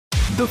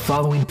The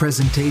following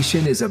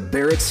presentation is a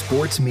Barrett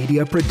Sports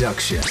Media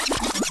production.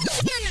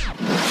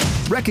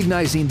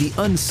 Recognizing the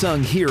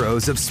unsung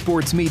heroes of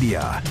sports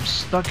media. I'm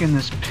stuck in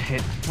this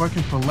pit,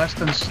 working for less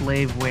than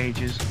slave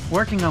wages,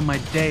 working on my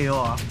day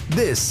off.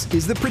 This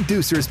is the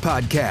Producers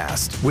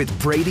Podcast with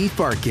Brady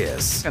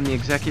Farkas. I'm the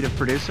executive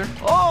producer.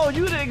 Oh,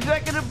 you're the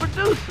executive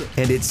producer.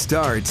 And it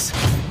starts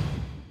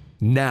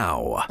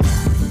now.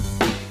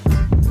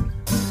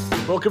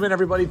 Welcome in,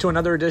 everybody, to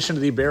another edition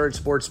of the Barrett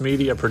Sports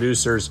Media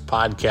Producers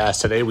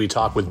Podcast. Today we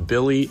talk with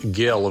Billy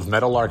Gil of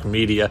Meadowlark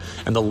Media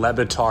and the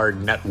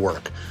Batard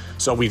Network.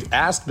 So we've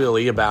asked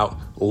Billy about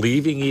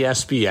leaving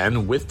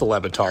ESPN with the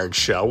Batard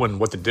show and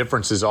what the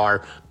differences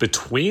are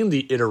between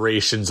the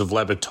iterations of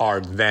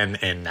Batard then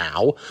and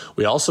now.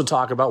 We also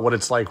talk about what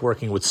it's like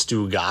working with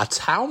Stu Gatz,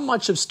 how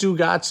much of Stu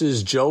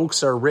Gatz's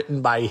jokes are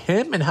written by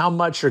him and how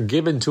much are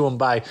given to him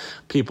by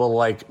people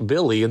like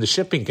Billy in the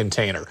shipping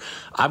container.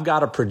 I've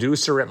got a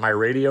producer at my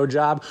radio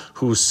job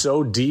who's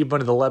so deep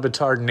into the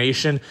Batard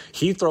nation,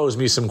 he throws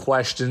me some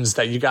questions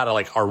that you gotta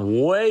are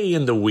way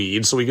in the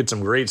weeds, so we get some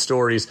great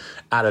stories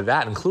out of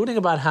that, including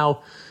about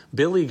how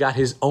Billy got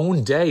his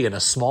own day in a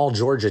small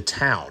Georgia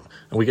town.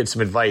 And we get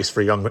some advice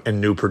for young and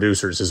new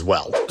producers as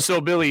well. So,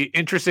 Billy,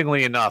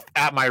 interestingly enough,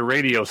 at my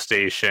radio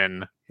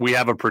station, we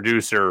have a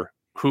producer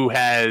who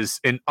has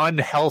an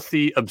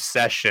unhealthy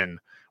obsession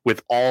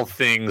with all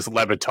things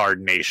Batard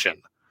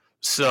Nation.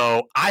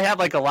 So I have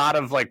a lot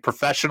of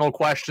professional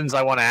questions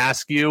I want to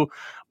ask you,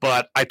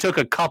 but I took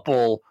a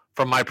couple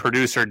from my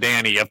producer,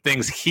 Danny, of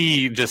things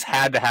he just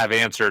had to have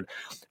answered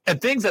and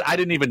things that I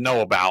didn't even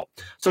know about.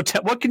 So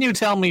what can you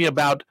tell me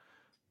about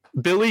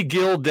Billy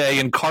Gil Day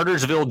in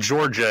Cartersville,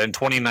 Georgia in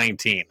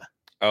 2019?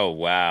 Oh,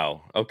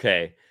 wow.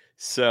 Okay.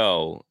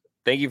 So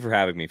thank you for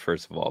having me,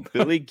 first of all.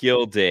 Billy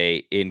Gil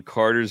Day in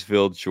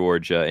Cartersville,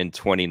 Georgia in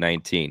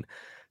 2019.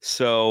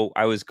 So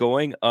I was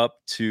going up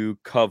to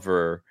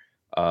cover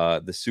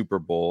the Super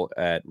Bowl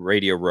at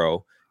Radio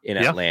Row in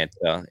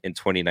Atlanta in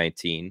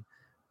 2019.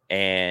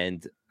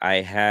 And I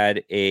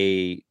had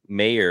the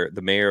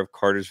mayor of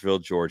Cartersville,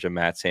 Georgia,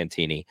 Matt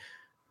Santini,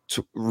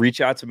 to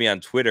reach out to me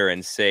on Twitter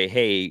and say,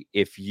 hey,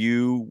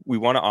 we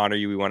want to honor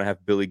you. We want to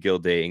have Billy Gil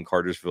Day in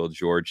Cartersville,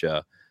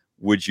 Georgia.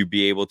 Would you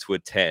be able to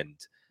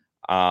attend?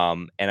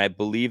 And I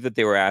believe that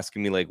they were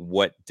asking me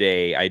what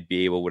day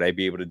would I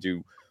be able to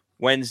do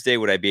Wednesday?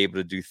 Would I be able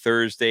to do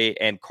Thursday?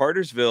 And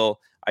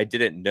Cartersville, I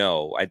didn't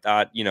know. I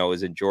thought, it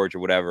was in Georgia,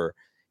 whatever,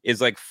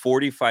 is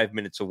 45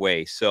 minutes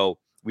away. So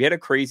we had a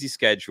crazy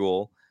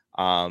schedule.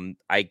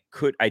 I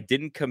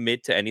didn't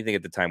commit to anything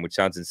at the time, which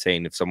sounds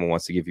insane if someone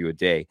wants to give you a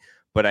day.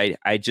 But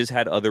I just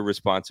had other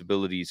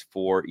responsibilities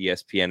for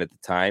ESPN at the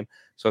time.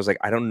 So I was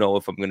I don't know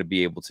if I'm going to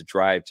be able to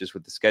drive just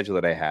with the schedule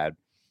that I had.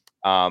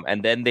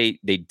 And then they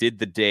did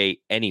the day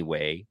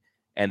anyway,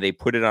 and they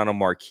put it on a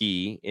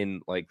marquee in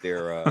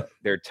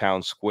their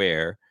town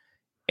square.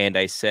 And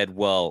I said,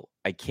 well,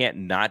 I can't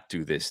not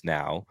do this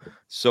now.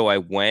 So I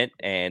went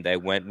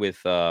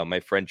with my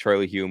friend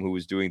Charlie Hume, who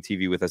was doing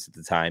TV with us at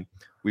the time.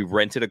 We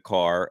rented a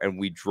car and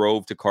we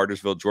drove to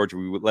Cartersville, Georgia.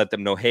 We would let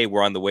them know, hey,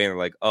 we're on the way. And they're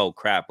like, oh,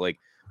 crap.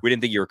 We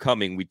didn't think you were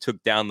coming. We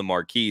took down the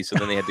marquee. So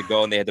then they had to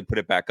go and they had to put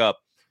it back up.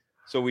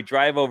 So we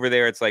drive over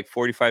there. It's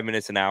 45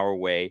 minutes, an hour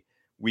away.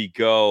 We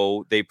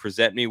go. They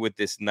present me with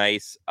this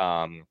nice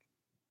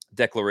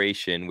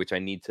declaration, which I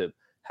need to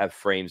have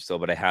framed still,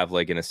 but I have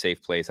in a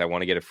safe place. I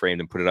want to get it framed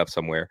and put it up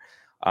somewhere.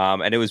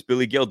 And it was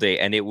Billy Gil Day.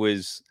 And it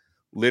was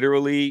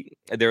literally,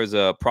 there was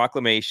a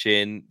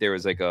proclamation. There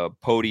was a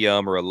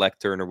podium or a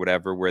lectern or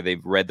whatever where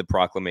they've read the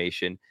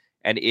proclamation.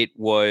 And it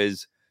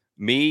was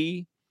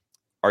me,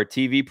 our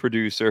TV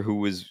producer who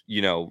was,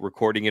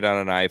 recording it on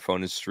an iPhone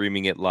and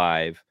streaming it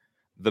live,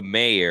 the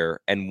mayor,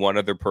 and one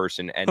other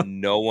person, and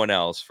no one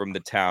else from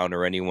the town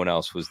or anyone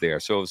else was there.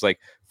 So it was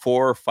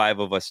 4 or 5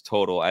 of us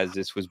total as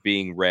this was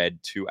being read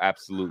to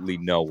absolutely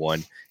no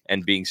one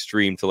and being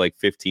streamed to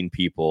 15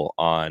 people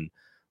on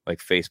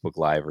Facebook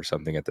Live or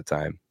something at the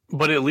time.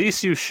 But at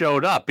least you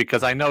showed up,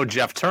 because I know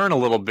Jeff Turn a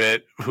little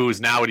bit,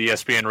 who's now at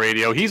ESPN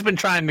Radio. He's been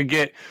trying to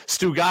get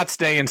Stu Gatz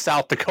Day in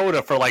South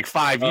Dakota for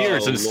 5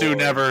 years, and Lord. Stu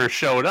never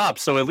showed up.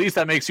 So at least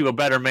that makes you a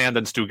better man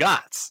than Stu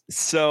Gatz.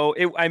 So,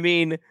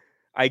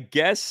 I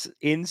guess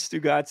in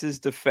Stu Gatz's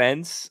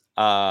defense,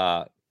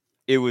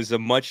 it was a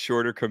much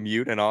shorter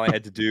commute, and all I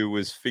had to do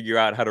was figure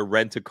out how to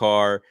rent a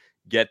car,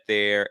 get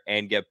there,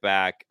 and get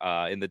back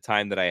in the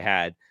time that I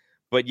had.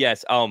 But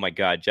yes, oh my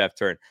God, Jeff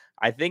Turn.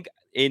 I think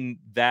in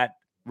that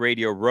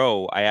Radio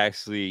Row, I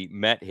actually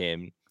met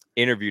him,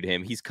 interviewed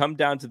him. He's come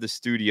down to the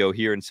studio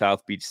here in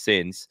South Beach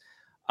since.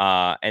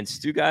 And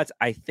Stu Gatz,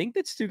 I think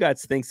that Stu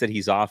Gatz thinks that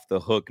he's off the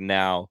hook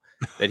now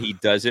that he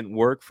doesn't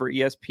work for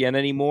ESPN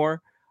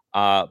anymore.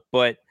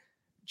 But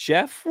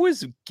Jeff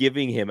was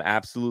giving him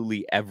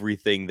absolutely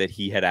everything that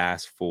he had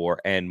asked for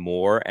and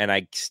more. And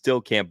I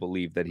still can't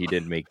believe that he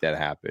didn't make that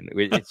happen.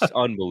 It's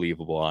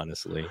unbelievable,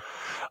 honestly.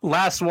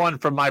 Last one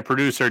from my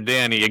producer,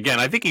 Danny. Again,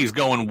 I think he's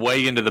going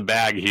way into the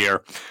bag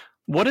here.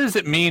 What does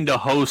it mean to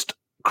host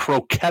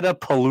Croqueta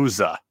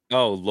Palooza?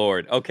 Oh,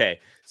 Lord. Okay.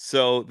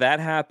 So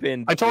that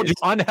happened. I told you,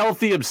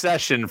 unhealthy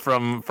obsession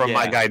from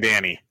my guy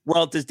Danny.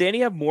 Well, does Danny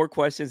have more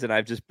questions and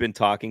I've just been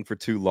talking for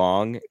too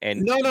long?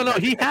 And no.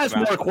 He has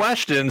more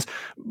questions,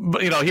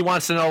 but he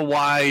wants to know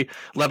why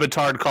Le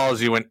Batard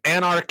calls you an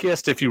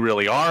anarchist if you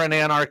really are an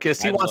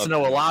anarchist. He wants to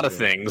know a lot of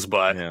things,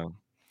 but yeah.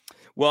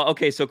 Well,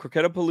 okay. So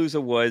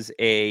Croquetapalooza was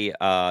a.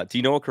 Do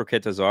you know what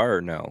croquetas are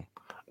or no?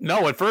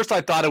 No. At first, I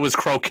thought it was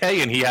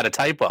croquet, and he had a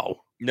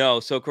typo. No.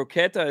 So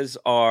croquetas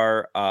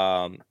are.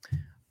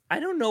 I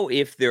don't know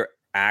if they're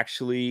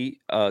actually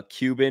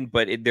Cuban,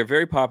 but they're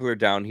very popular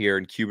down here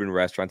in Cuban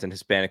restaurants and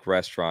Hispanic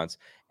restaurants.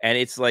 And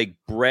it's like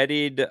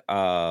breaded,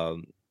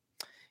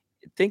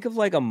 think of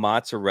like a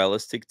mozzarella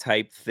stick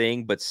type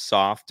thing, but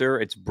softer.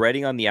 It's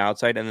breading on the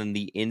outside, and then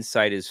the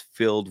inside is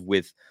filled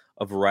with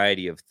a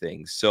variety of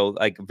things. So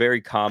like a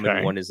very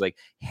common one is like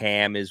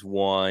ham is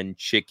one,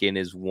 chicken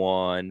is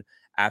one.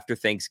 After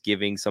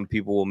Thanksgiving, some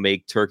people will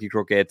make turkey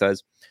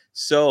croquetas.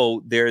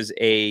 So there's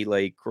a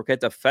like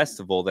croqueta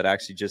festival that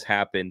actually just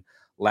happened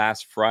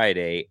last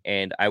Friday,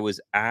 and I was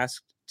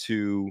asked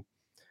to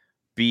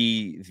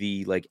be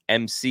the like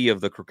MC of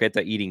the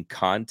croqueta eating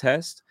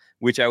contest,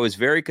 which I was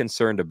very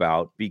concerned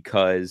about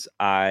because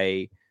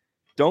I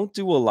don't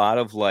do a lot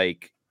of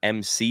like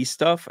MC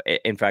stuff.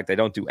 In fact, I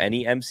don't do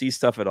any MC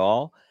stuff at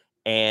all.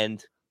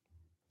 And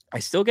I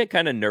still get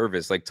kind of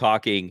nervous, like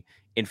talking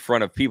in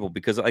front of people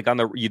because like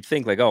you'd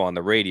think like, oh, on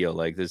the radio,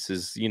 like this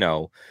is,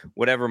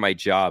 whatever my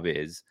job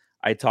is.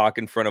 I talk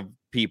in front of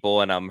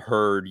people and I'm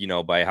heard,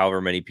 by however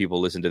many people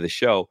listen to the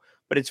show,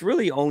 but it's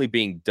really only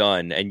being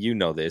done. And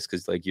this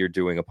because like you're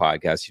doing a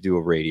podcast, you do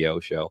a radio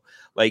show,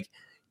 like,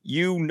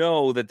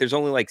 that there's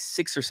only like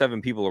 6 or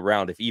 7 people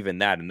around, if even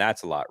that, and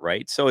that's a lot,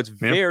 right? So it's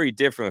very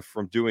different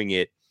from doing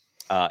it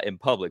in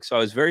public. So I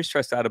was very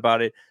stressed out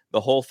about it.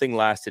 The whole thing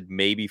lasted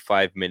maybe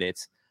 5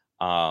 minutes.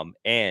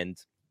 And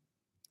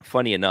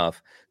funny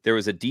enough, there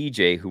was a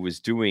DJ who was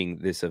doing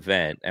this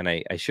event, and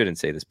I shouldn't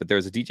say this, but there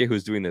was a DJ who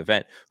was doing the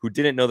event who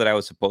didn't know that I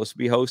was supposed to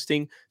be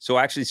hosting, so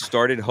actually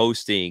started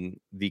hosting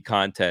the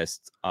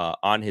contest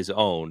on his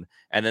own,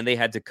 and then they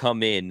had to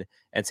come in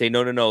and say,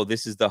 no,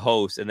 this is the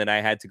host, and then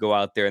I had to go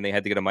out there, and they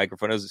had to get a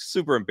microphone. It was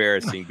super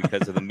embarrassing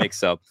because of the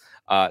mix-up.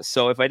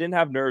 So if I didn't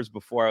have nerves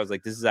before, I was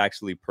like, this is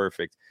actually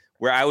perfect.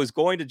 Where I was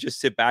going to just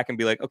sit back and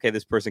be like, okay,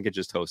 this person could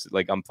just host it.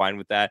 Like, I'm fine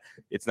with that.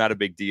 It's not a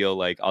big deal.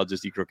 Like, I'll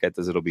just eat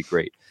croquetas. It'll be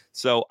great.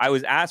 So I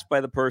was asked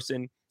by the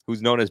person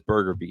who's known as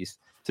Burger Beast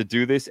to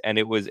do this, and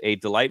it was a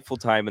delightful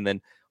time. And then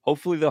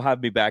hopefully they'll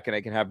have me back and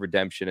I can have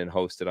redemption and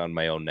host it on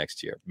my own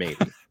next year, maybe.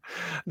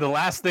 The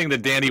last thing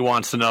that Danny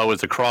wants to know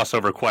is a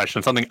crossover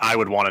question, something I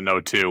would want to know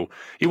too.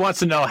 He wants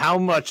to know how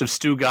much of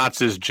Stu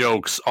Gotz's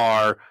jokes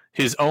are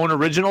his own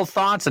original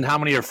thoughts and how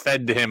many are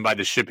fed to him by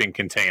the shipping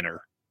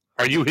container.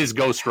 Are you his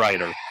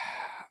ghostwriter?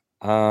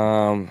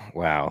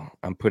 Wow.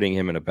 I'm putting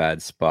him in a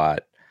bad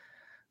spot.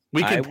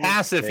 We can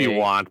pass if you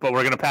want, but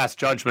we're going to pass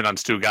judgment on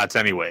Stu Gotz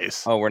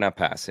anyways. Oh, we're not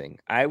passing.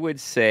 I would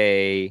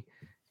say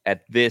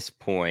at this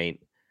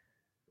point,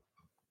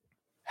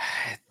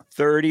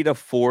 30 to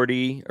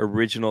 40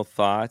 original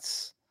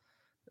thoughts,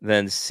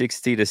 then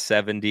 60 to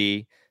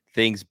 70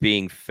 things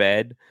being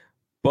fed.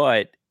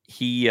 But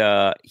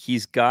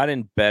he's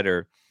gotten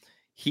better.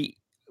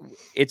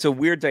 It's a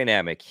weird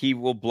dynamic. He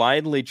will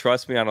blindly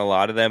trust me on a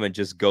lot of them and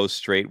just go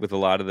straight with a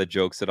lot of the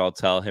jokes that I'll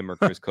tell him or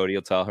Chris Cody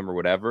will tell him or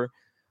whatever.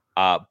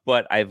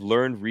 But I've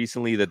learned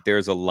recently that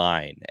there's a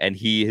line and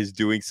he is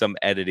doing some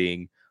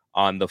editing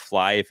on the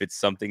fly if it's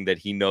something that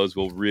he knows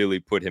will really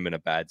put him in a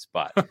bad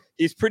spot.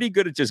 He's pretty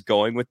good at just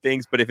going with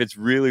things, but if it's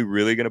really,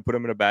 really going to put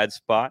him in a bad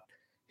spot,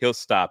 he'll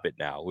stop it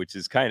now, which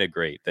is kind of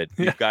great that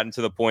we've gotten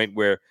to the point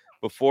where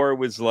before it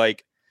was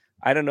like,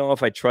 I don't know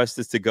if I trust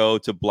this to go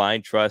to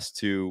blind trust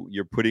to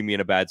you're putting me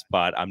in a bad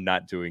spot. I'm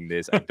not doing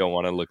this. I don't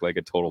want to look like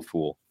a total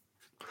fool.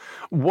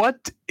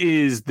 What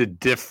is the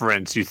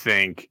difference, you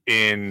think,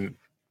 in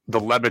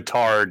the Le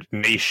Batard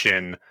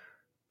nation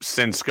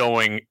since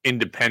going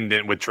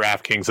independent with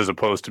DraftKings as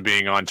opposed to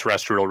being on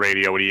terrestrial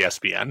radio at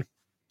ESPN?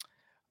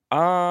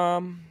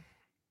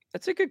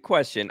 That's a good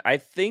question. I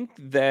think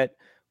that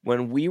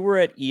when we were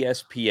at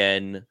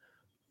ESPN,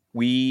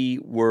 we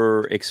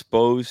were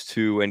exposed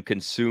to and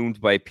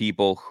consumed by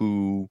people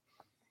who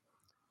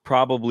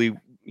probably,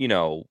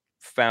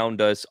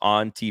 found us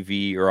on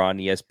TV or on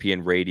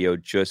ESPN radio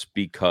just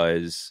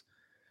because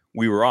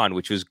we were on,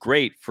 which was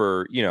great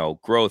for,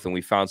 growth. And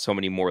we found so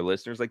many more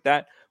listeners like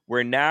that,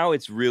 where now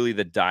it's really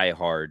the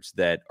diehards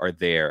that are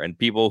there and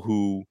people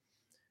who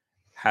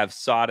have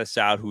sought us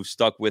out, who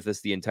stuck with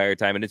us the entire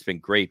time. And it's been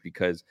great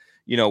because,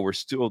 we're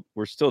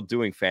still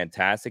doing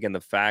fantastic. And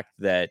the fact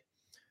that,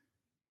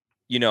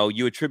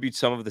 you attribute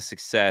some of the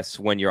success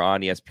when you're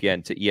on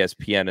ESPN to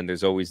ESPN. And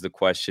there's always the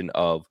question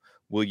of,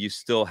 will you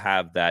still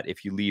have that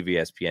if you leave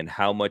ESPN?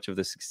 How much of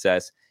the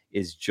success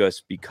is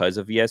just because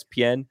of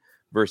ESPN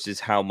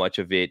versus how much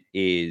of it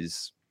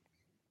is,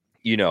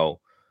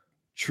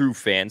 true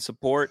fan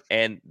support?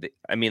 And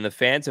the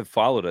fans have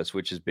followed us,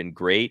 which has been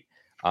great.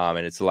 And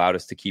it's allowed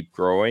us to keep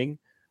growing.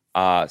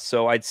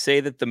 So I'd say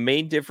that the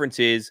main difference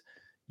is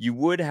you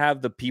would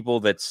have the people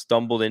that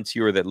stumbled into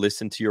you or that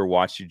listened to you or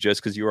watched you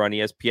just because you were on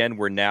ESPN,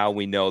 where now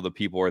we know the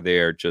people are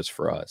there just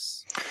for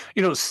us.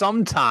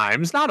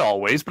 Sometimes, not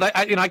always, but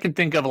I can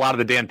think of a lot of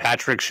the Dan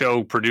Patrick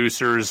Show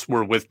producers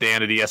were with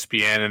Dan at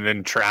ESPN and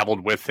then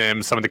traveled with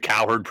him. Some of the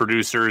Cowherd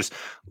producers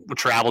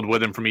traveled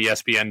with him from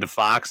ESPN to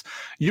Fox.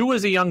 You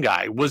as a young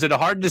guy, was it a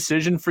hard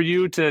decision for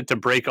you to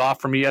break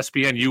off from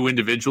ESPN, you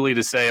individually,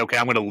 to say, okay,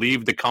 I'm going to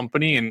leave the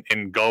company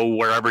and go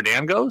wherever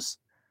Dan goes?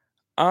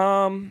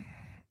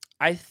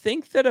 I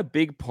think that a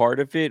big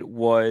part of it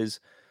was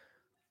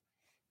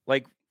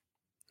like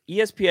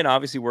ESPN,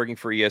 obviously working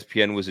for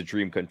ESPN was a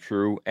dream come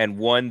true, and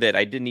one that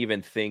I didn't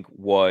even think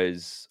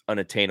was an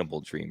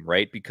attainable dream,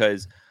 right?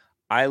 Because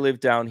I live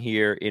down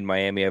here in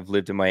Miami. I've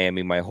lived in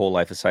Miami my whole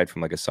life, aside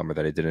from like a summer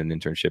that I did an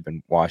internship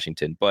in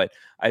Washington. But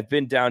I've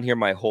been down here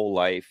my whole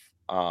life.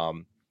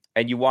 And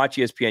you watch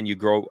ESPN, you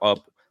grow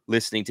up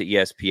listening to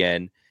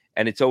ESPN,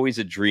 and it's always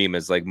a dream,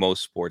 as like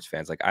most sports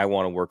fans. Like, I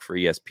want to work for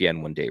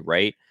ESPN one day,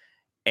 right?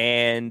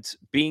 And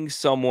being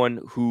someone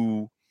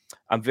who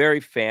I'm very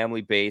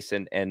family based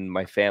and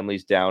my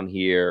family's down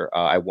here.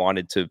 I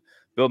wanted to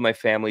build my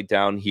family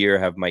down here,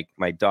 have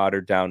my daughter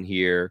down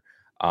here,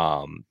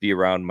 be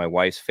around my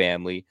wife's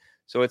family.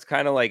 So it's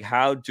kind of like,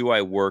 how do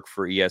I work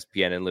for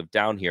ESPN and live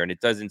down here? And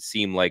it doesn't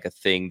seem like a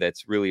thing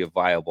that's really a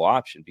viable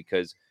option,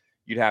 because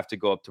you'd have to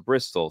go up to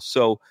Bristol.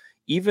 So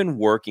even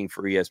working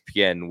for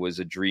ESPN was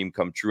a dream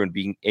come true, and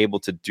being able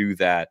to do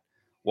that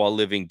while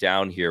living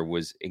down here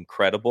was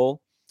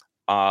incredible.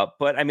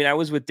 But I mean, I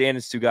was with Dan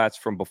and Stugatz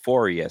from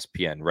before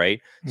ESPN, right?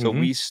 So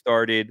we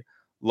started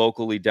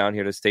locally down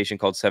here at a station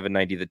called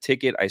 790 The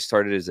Ticket. I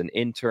started as an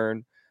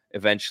intern.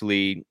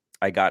 Eventually,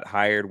 I got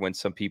hired when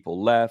some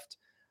people left.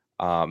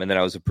 And then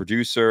I was a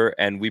producer,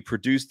 and we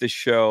produced the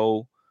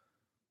show.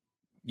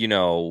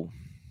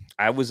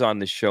 I was on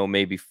the show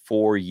maybe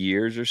 4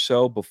 years or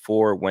so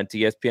before it went to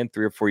ESPN,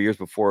 3 or 4 years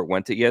before it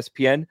went to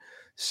ESPN.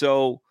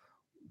 So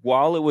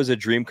while it was a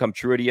dream come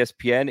true at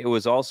ESPN, it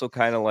was also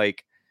kind of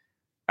like,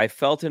 I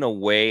felt in a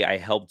way I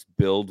helped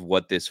build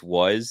what this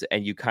was,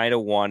 and you kind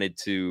of wanted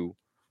to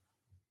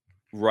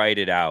write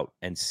it out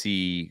and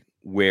see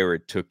where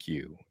it took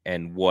you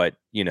and what,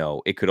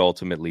 it could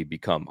ultimately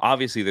become.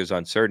 Obviously, there's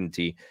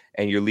uncertainty,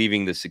 and you're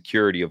leaving the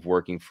security of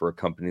working for a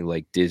company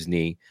like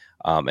Disney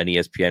and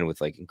ESPN with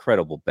like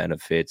incredible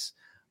benefits.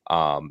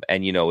 And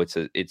it's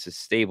a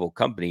stable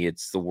company.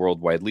 It's the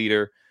worldwide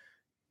leader.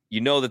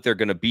 You know that they're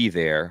going to be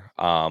there.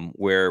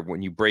 Where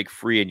when you break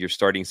free and you're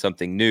starting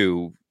something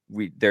new,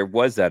 there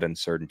was that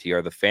uncertainty.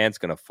 Are the fans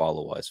going to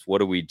follow us? What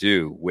do we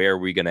do? Where are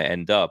we going to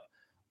end up?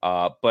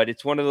 But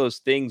it's one of those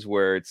things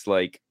where it's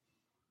like,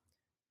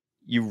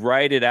 you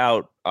write it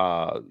out.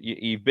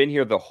 You've been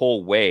here the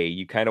whole way.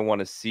 You kind of want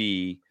to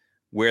see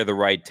where the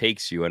ride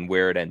takes you and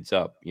where it ends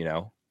up,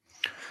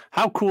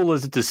 How cool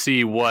is it to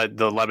see what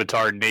the Le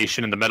Batard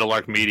Nation and the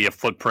Meadowlark Media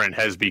footprint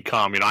has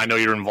become? I know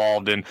you're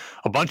involved in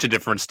a bunch of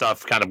different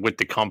stuff kind of with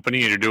the company,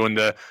 and you're doing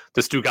the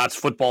Stugatz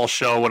football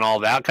show and all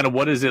that. Kind of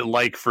what is it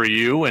like for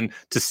you and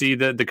to see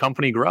the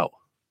company grow?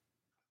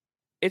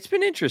 It's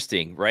been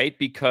interesting, right?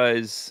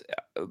 Because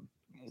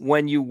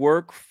when you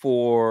work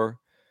for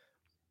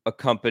a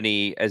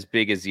company as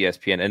big as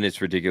ESPN, and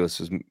it's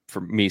ridiculous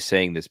for me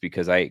saying this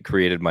because I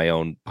created my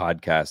own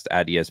podcast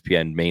at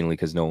ESPN mainly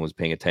because no one was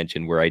paying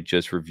attention, where I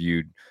just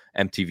reviewed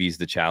MTV's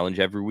The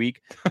Challenge every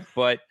week.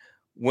 But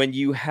when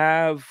you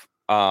have,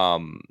 I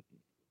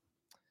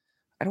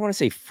don't want to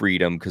say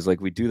freedom, because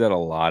like we do that a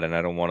lot, and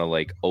I don't want to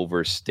like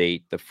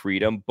overstate the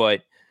freedom,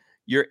 but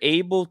you're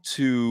able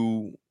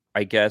to,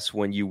 I guess,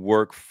 when you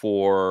work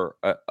for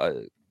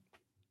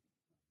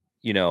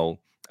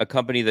a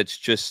company that's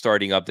just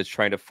starting up, that's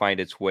trying to find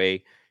its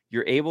way,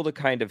 you're able to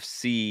kind of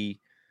see,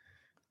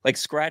 like,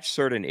 scratch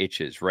certain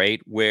itches,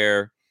 right?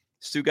 Where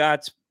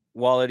Stugatz,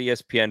 while at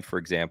ESPN, for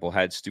example,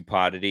 had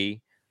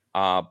Stupidity,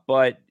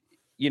 but,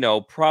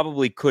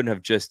 probably couldn't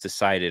have just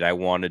decided, I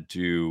want to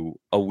do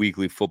a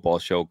weekly football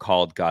show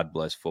called God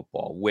Bless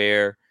Football,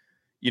 where,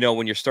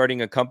 when you're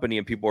starting a company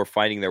and people are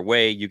finding their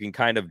way, you can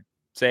kind of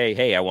say,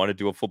 hey, I want to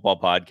do a football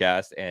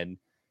podcast and,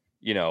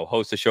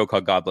 host a show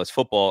called God Bless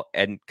Football,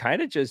 and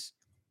kind of just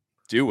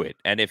do it.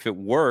 And if it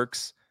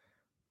works,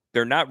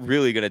 they're not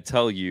really going to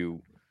tell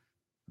you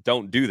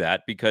don't do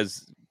that,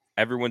 because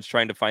everyone's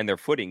trying to find their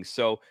footing.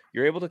 So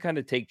you're able to kind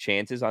of take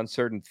chances on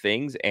certain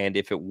things, and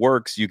if it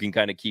works, you can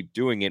kind of keep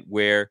doing it.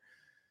 Where,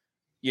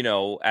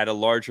 at a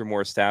larger,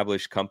 more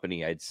established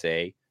company, I'd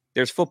say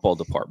there's football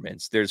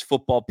departments, there's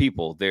football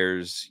people,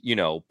 there's,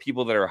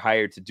 people that are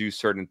hired to do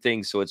certain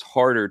things. So it's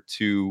harder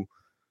to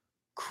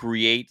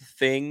create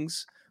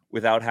things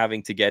without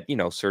having to get,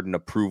 certain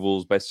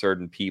approvals by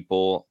certain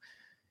people.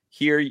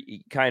 Here,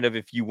 kind of,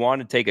 if you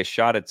want to take a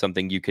shot at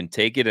something, you can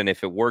take it. And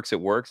if it works, it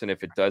works. And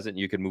if it doesn't,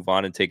 you can move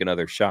on and take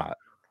another shot.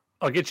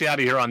 I'll get you out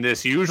of here on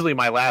this. Usually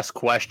my last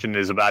question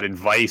is about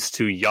advice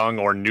to young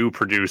or new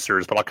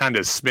producers, but I'll kind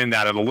of spin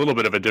that in a little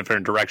bit of a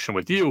different direction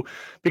with you,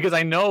 because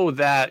I know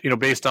that,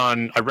 based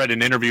on, I read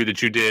an interview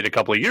that you did a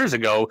couple of years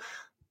ago,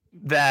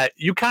 that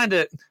you kind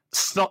of,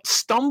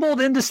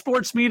 stumbled into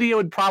sports media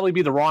would probably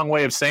be the wrong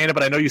way of saying it,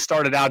 but I know you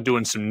started out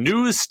doing some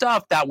news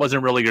stuff. That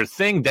wasn't really your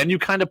thing. Then you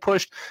kind of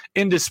pushed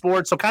into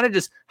sports. So kind of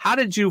just how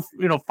did you,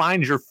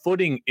 find your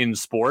footing in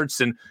sports,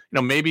 and,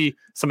 maybe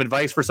some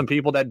advice for some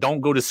people that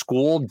don't go to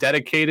school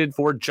dedicated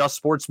for just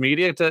sports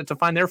media to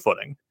find their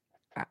footing?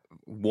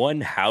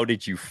 One, how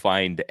did you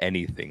find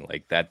anything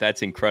like that?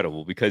 That's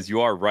incredible, because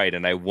you are right,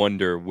 and I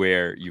wonder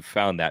where you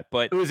found that.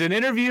 But it was an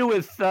interview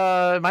with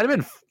it might have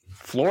been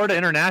Florida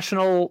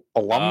International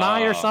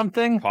alumni or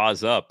something.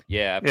 Pause up.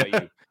 Yeah.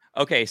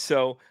 Okay.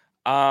 So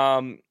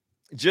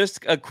just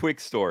a quick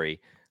story,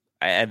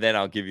 and then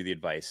I'll give you the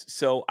advice.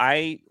 So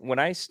when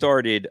I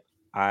started,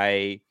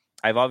 I've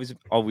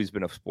always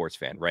been a sports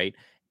fan, right?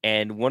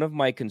 And one of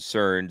my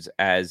concerns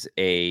as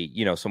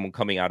someone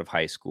coming out of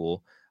high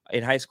school,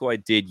 in high school, I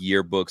did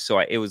yearbooks. So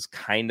it was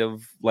kind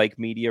of like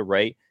media,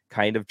 right?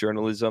 Kind of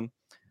journalism.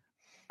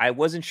 I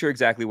wasn't sure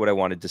exactly what I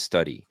wanted to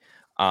study.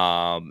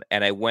 And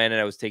I went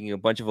and I was taking a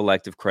bunch of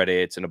elective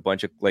credits and a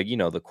bunch of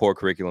the core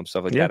curriculum,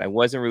 stuff like that. I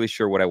wasn't really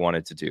sure what I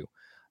wanted to do.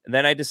 And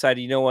then I decided,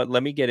 you know what,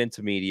 let me get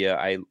into media.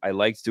 I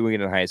liked doing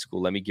it in high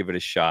school. Let me give it a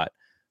shot.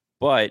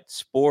 But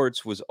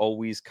sports was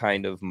always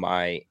kind of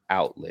my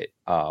outlet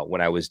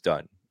when I was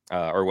done.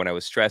 Or when I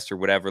was stressed or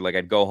whatever. Like,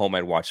 I'd go home,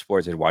 I'd watch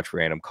sports, I'd watch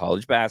random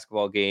college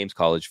basketball games,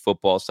 college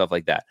football, stuff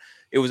like that.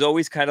 It was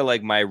always kind of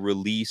like my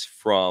release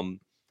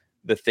from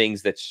the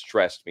things that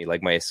stressed me,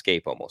 like my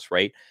escape almost,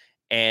 right?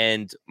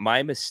 And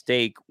my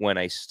mistake when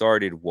I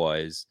started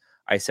was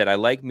I said, I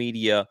like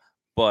media,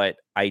 but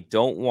I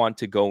don't want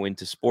to go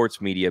into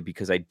sports media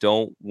because I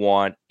don't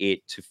want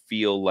it to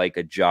feel like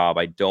a job.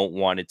 I don't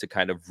want it to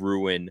kind of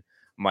ruin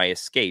my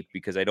escape,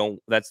 because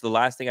that's the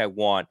last thing I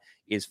want,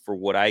 is for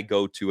what I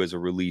go to as a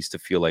release to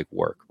feel like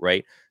work,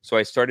 right? So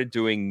I started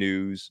doing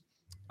news,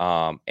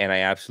 and I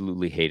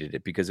absolutely hated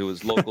it, because it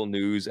was local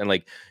news. And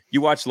like,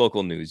 you watch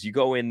local news, you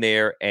go in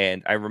there,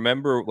 and I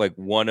remember like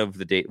one,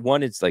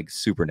 it's like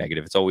super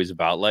negative. It's always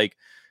about like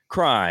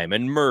crime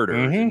and murder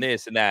and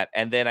this and that.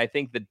 And then I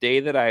think the day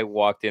that I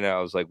walked in,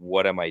 I was like,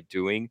 what am I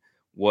doing?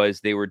 Was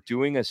they were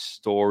doing a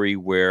story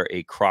where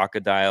a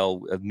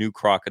new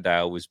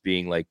crocodile was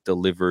being like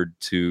delivered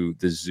to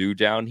the zoo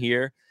down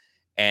here.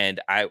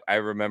 And I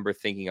remember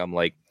thinking, I'm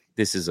like,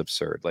 this is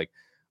absurd. Like,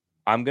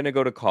 I'm going to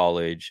go to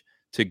college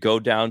to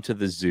go down to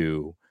the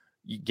zoo,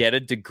 get a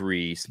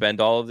degree, spend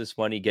all of this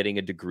money getting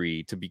a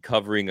degree to be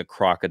covering a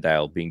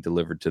crocodile being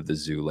delivered to the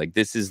zoo. Like,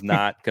 this is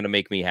not going to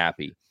make me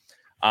happy.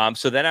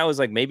 So then I was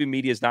like, maybe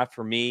media is not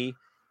for me.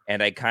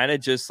 And I kind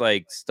of just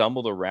like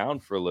stumbled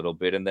around for a little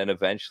bit. And then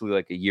eventually,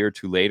 like a year or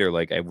two later,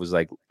 like I was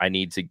like, I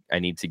need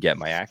to get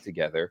my act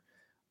together.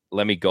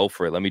 Let me go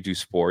for it. Let me do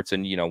sports.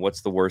 And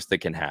what's the worst that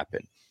can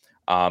happen?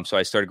 So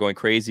I started going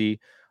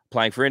crazy,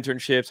 applying for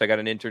internships. I got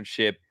an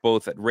internship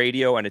both at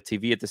radio and at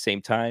TV at the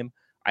same time.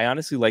 I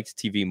honestly liked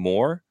TV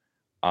more.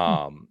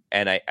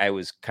 And I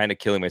was kind of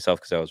killing myself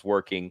because I was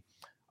working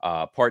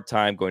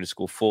part-time, going to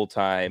school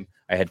full-time.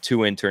 I had 2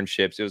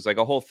 internships. It was like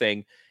a whole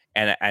thing.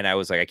 And I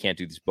was like, I can't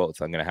do these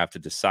both. I'm going to have to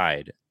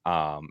decide.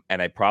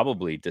 And I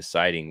probably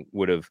deciding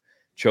would have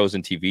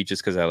chosen TV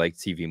just because I like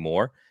TV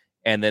more.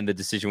 And then the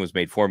decision was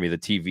made for me. The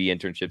TV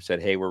internship said,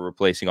 hey, we're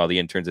replacing all the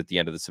interns at the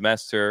end of the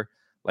semester.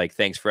 Like,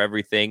 thanks for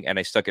everything. And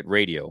I stuck at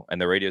radio.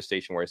 And the radio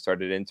station where I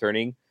started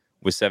interning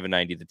was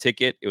 790 The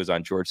Ticket. It was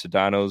on George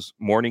Sedano's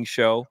morning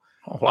show.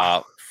 Oh,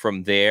 wow.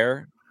 From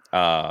there,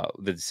 the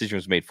decision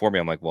was made for me.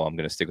 I'm like, well, I'm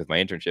going to stick with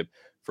my internship.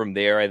 From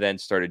there, I then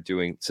started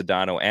doing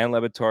Sedano and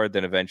Le Batard,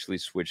 then eventually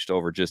switched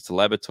over just to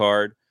Le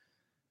Batard.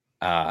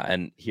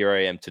 And here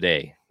I am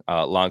today,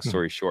 long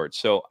story short.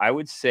 So I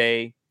would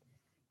say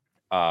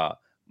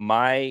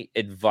my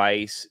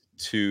advice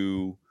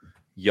to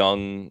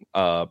young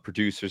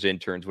producers,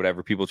 interns,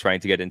 whatever, people trying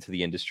to get into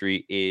the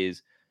industry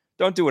is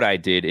don't do what I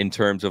did in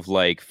terms of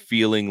like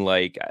feeling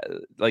like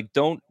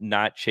don't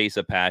not chase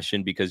a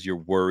passion because you're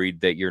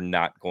worried that you're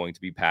not going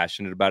to be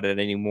passionate about it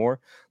anymore.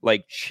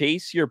 Like,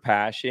 chase your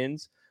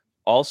passions.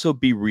 Also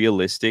be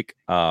realistic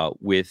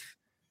with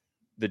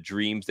the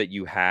dreams that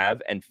you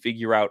have and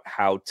figure out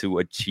how to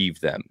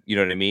achieve them. You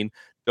know what I mean?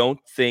 Don't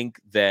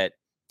think that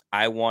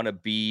I want to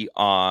be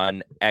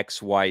on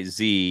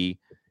XYZ.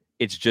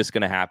 It's just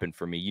going to happen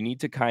for me. You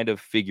need to kind of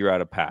figure out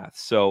a path.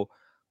 So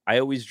I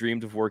always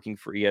dreamed of working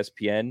for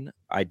ESPN.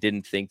 I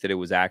didn't think that it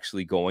was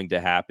actually going to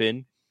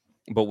happen.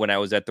 But when I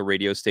was at the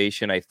radio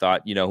station, I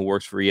thought, who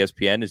works for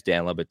ESPN is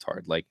Dan Le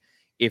Batard. Like,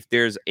 if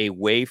there's a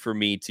way for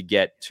me to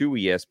get to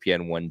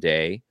ESPN one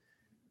day,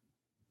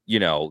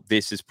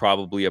 this is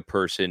probably a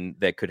person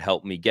that could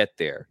help me get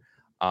there.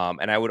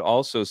 And I would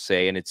also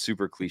say, and it's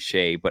super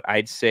cliche, but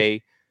I'd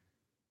say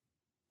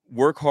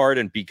work hard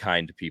and be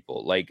kind to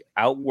people. Like,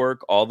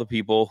 outwork all the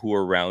people who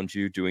are around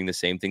you doing the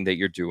same thing that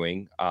you're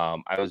doing.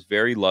 I was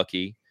very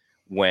lucky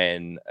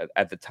when,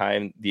 at the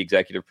time, the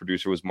executive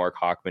producer was Mark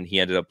Hochman.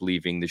 He ended up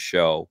leaving the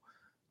show.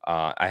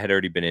 I had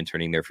already been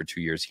interning there for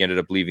 2 years. He ended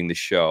up leaving the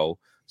show.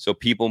 So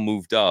people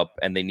moved up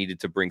and they needed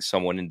to bring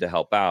someone in to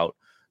help out.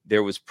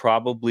 There was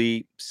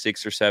probably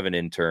 6 or 7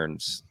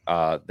 interns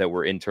that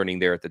were interning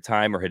there at the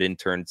time or had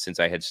interned since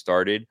I had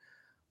started.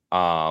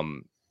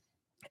 And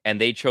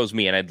they chose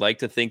me. And I'd like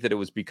to think that it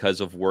was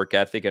because of work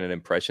ethic and an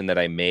impression that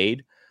I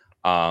made,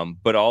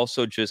 but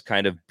also just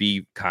kind of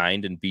be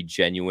kind and be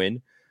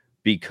genuine,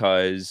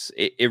 because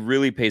it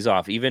really pays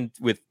off. Even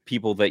with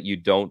people that you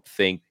don't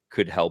think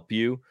could help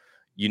you,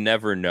 you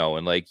never know.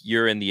 And like,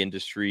 you're in the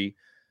industry,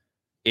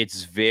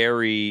 it's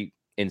very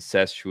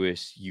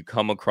incestuous. You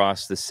come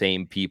across the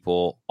same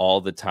people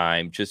all the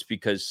time. Just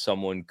because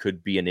someone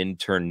could be an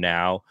intern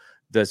now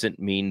doesn't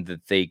mean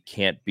that they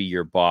can't be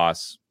your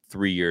boss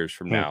 3 years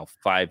from now,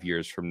 5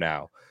 years from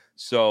now.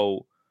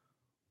 So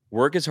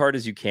work as hard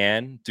as you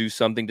can, do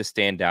something to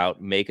stand out,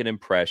 make an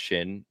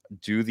impression,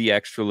 do the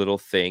extra little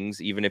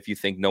things, even if you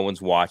think no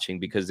one's watching,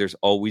 because there's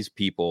always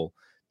people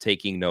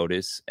taking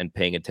notice and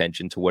paying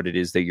attention to what it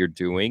is that you're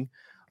doing.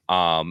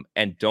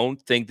 And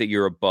don't think that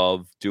you're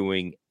above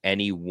doing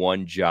any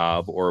one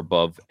job or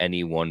above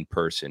any one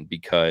person,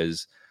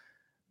 because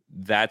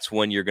that's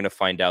when you're going to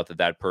find out that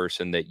that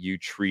person that you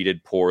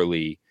treated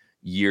poorly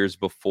years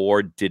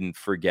before didn't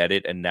forget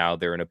it, and now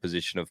they're in a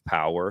position of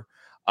power.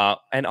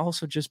 And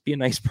also just be a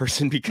nice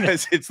person,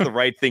 because it's the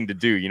right thing to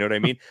do. You know what I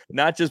mean?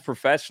 Not just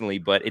professionally,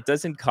 but it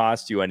doesn't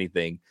cost you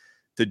anything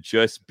to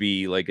just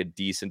be like a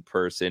decent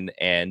person.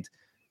 And,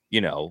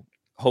 you know,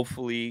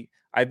 hopefully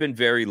I've been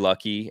very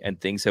lucky and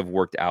things have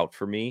worked out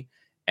for me.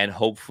 And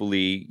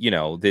hopefully, you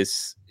know,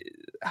 this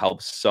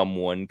helps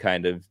someone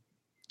kind of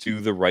do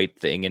the right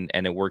thing,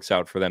 and it works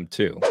out for them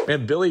too.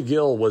 And Billy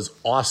Gil was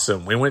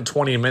awesome. We went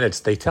 20 minutes.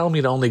 They tell me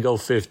to only go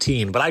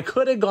 15, but I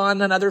could have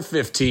gone another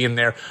 15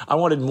 there. I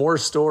wanted more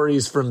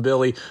stories from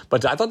Billy,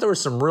 but I thought there was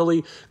some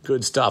really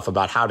good stuff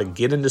about how to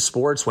get into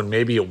sports when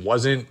maybe it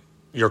wasn't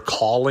your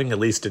calling, at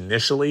least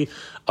initially,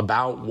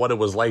 about what it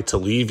was like to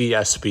leave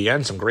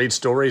ESPN. Some great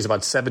stories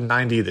about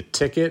 790 The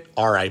Ticket,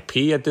 RIP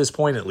at this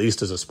point, at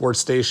least as a sports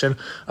station.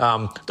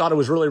 Thought it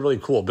was really, really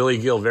cool. Billy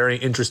Gil, very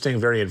interesting,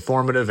 very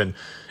informative, and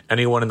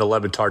anyone in the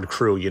Batard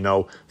crew, you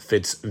know,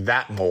 fits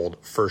that mold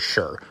for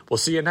sure. We'll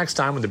see you next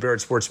time with the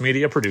Barrett Sports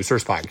Media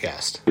Producers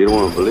Podcast. You don't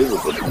want to believe it,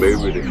 but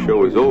maybe the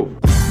show is over.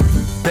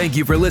 Thank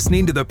you for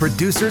listening to the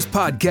Producers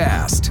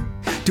Podcast.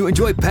 To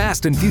enjoy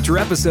past and future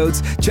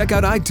episodes, check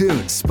out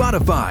iTunes,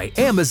 Spotify,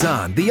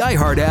 Amazon, the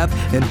iHeart app,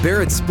 and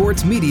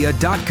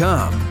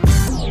BarrettSportsMedia.com.